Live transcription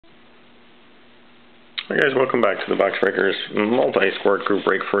Hi guys, welcome back to the Boxbreakers multi-sport group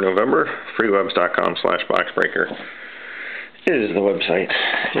break for November. freewebs.com/boxbreaker is the website.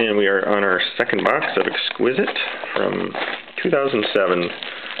 And we are on our second box of Exquisite from 2007.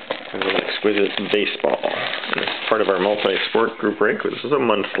 Exquisite Baseball. And it's part of our multi-sport group break. This is a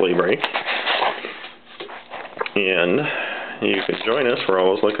monthly break. And you can join us. We're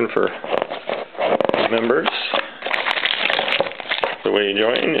always looking for members. The way you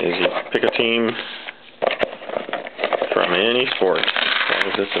join is you pick a team from any sport, as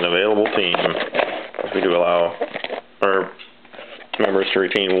long as it's an available team. We do allow our members to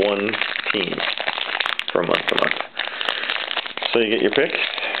retain one team from month to month. So you get your pick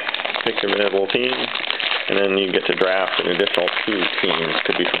your available team, and then you get to draft an additional 2 teams.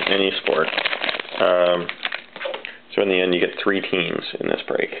 Could be from any sport. So in the end, you get 3 teams in this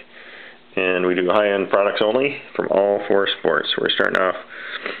break. And we do high-end products only from all 4 sports. We're starting off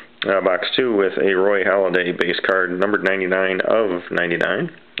box 2 with a Roy Halladay base card, numbered 99 of 99.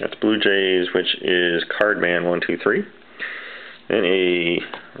 That's Blue Jays, which is Cardman 123. And a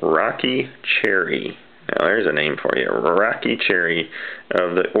Rocky Cherry. Now there's a name for you. Rocky Cherry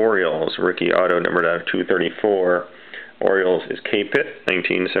of the Orioles, rookie auto, numbered out of 234. Orioles is K-Pitt,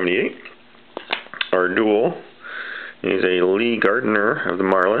 1978. Our duel is a Lee Gardner of the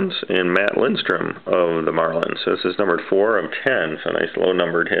Marlins and Matt Lindstrom of the Marlins. So this is numbered 4 of 10, so a nice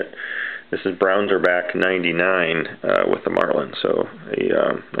low-numbered hit. This is Browns are back 99 with the Marlins, so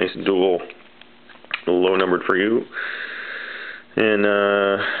a nice dual, low-numbered for you. And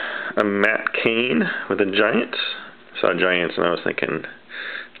a Matt Cain with the Giants. Saw Giants and I was thinking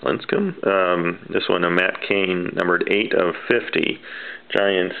Lindstrom. This one, a Matt Cain, numbered 8 of 50.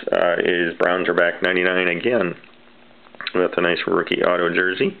 Giants is Browns are back 99 again, with a nice rookie auto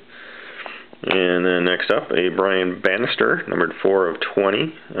jersey. And then next up, a Brian Bannister, numbered 4 of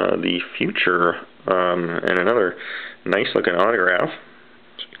 20, the future, and another nice looking autograph.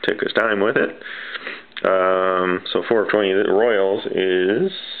 Took his time with it. So 4 of 20, the Royals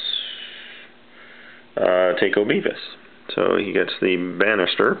is Takeo Beavis. So he gets the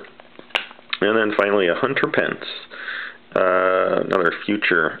Bannister. And then finally a Hunter Pence, another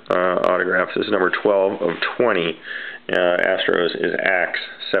future autograph. This is number 12 of 20. Astros is Axe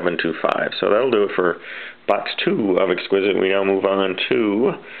 725. So that'll do it for box 2 of Exquisite. We now move on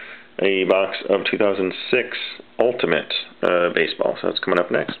to a box of 2006 Ultimate Baseball. So that's coming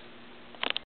up next.